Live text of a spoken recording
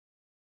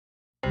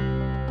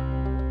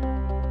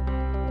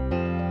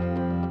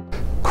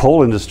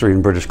coal industry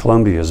in British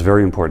Columbia is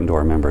very important to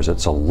our members.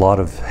 It's a lot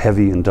of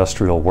heavy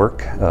industrial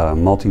work,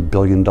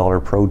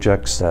 multi-billion-dollar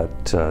projects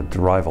that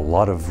derive a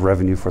lot of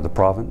revenue for the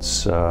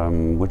province,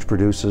 which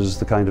produces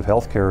the kind of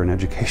healthcare and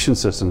education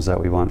systems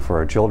that we want for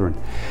our children.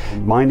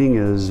 Mining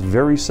is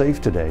very safe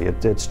today.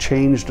 It's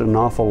changed an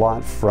awful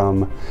lot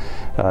from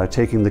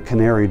taking the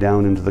canary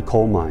down into the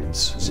coal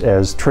mines.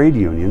 As trade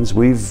unions,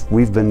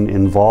 we've been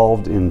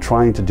involved in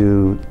trying to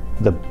do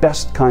the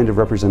best kind of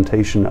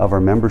representation of our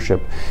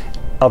membership,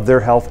 of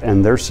their health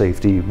and their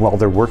safety while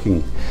they're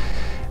working.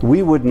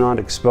 We would not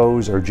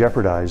expose or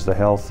jeopardize the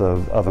health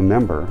of a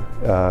member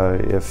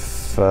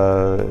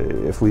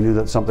if we knew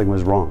that something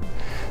was wrong.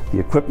 The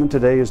equipment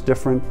today is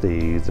different,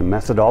 the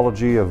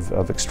methodology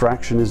of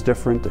extraction is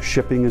different, the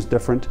shipping is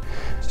different.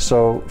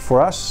 So for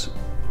us,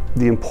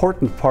 the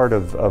important part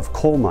of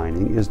coal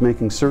mining is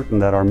making certain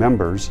that our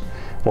members,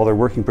 while they're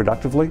working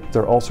productively,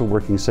 they're also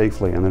working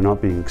safely and they're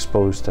not being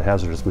exposed to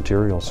hazardous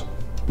materials.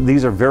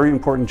 These are very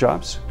important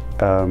jobs.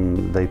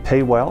 They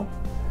pay well,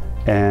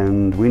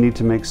 and we need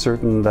to make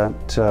certain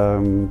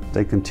that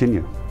they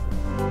continue.